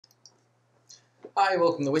Hi,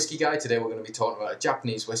 welcome to Whisky Guy. Today we're going to be talking about a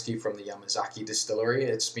Japanese whiskey from the Yamazaki distillery.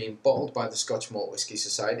 It's been bottled by the Scotch Malt Whisky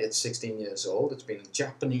Society. It's 16 years old. It's been in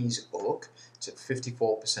Japanese oak. It's at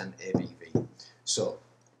 54% ABV. So,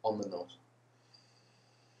 on the nose.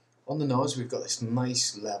 On the nose, we've got this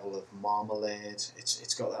nice level of marmalade.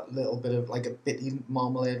 It's got that little bit of like a bitty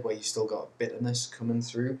marmalade where you still got bitterness coming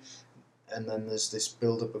through. And then there's this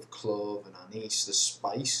build-up of clove and anise, the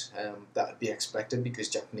spice. That would be expected because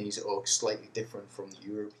Japanese oak's slightly different from the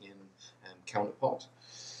European counterpart.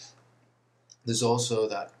 There's also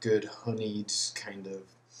that good honeyed kind of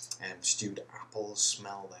stewed apple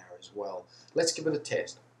smell there as well. Let's give it a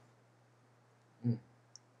taste.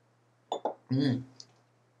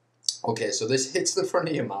 Okay, so this hits the front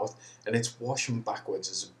of your mouth and it's washing backwards.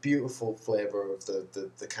 There's a beautiful flavour of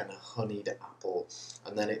the kind of honeyed apple,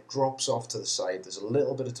 and then it drops off to the side. There's a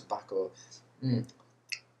little bit of tobacco, and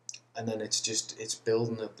then it's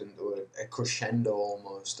building up into a crescendo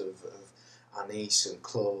almost of anise and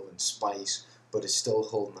clove and spice, but it's still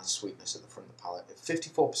holding that sweetness at the front of the palate. At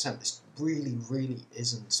 54%, this really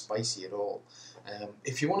isn't spicy at all.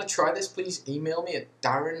 If you want to try this, please email me at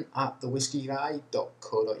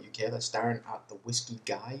darren@thewhiskyguy.co.uk. That's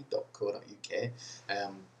darren@thewhiskyguy.co.uk.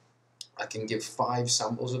 I can give 5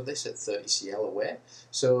 samples of this at 30 cl away.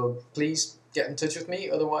 So please get in touch with me.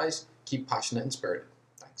 Otherwise, keep passionate and spirited.